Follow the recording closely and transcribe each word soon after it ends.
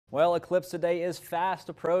Well, Eclipse Day is fast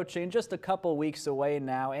approaching, just a couple weeks away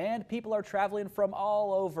now, and people are traveling from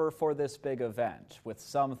all over for this big event. With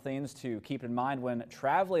some things to keep in mind when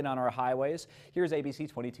traveling on our highways, here's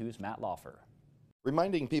ABC 22's Matt Laufer.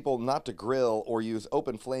 Reminding people not to grill or use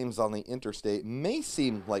open flames on the interstate may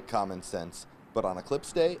seem like common sense, but on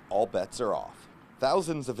Eclipse Day, all bets are off.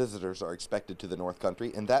 Thousands of visitors are expected to the North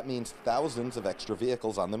Country, and that means thousands of extra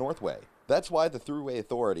vehicles on the Northway. That's why the Thruway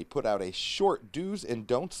Authority put out a short do's and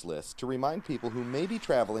don'ts list to remind people who may be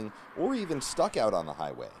traveling or even stuck out on the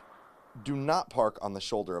highway. Do not park on the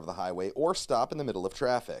shoulder of the highway or stop in the middle of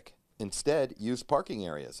traffic. Instead, use parking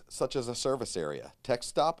areas, such as a service area, tech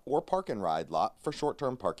stop, or park and ride lot for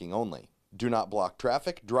short-term parking only. Do not block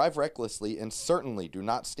traffic, drive recklessly, and certainly do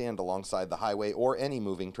not stand alongside the highway or any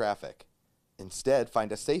moving traffic. Instead,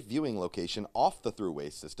 find a safe viewing location off the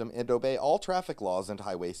Thruway system and obey all traffic laws and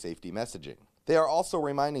highway safety messaging. They are also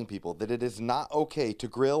reminding people that it is not okay to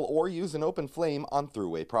grill or use an open flame on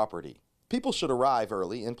Thruway property. People should arrive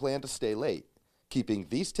early and plan to stay late. Keeping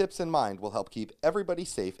these tips in mind will help keep everybody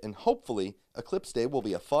safe, and hopefully, Eclipse Day will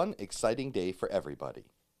be a fun, exciting day for everybody.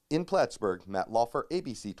 In Plattsburgh, Matt Laufer,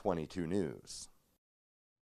 ABC 22 News.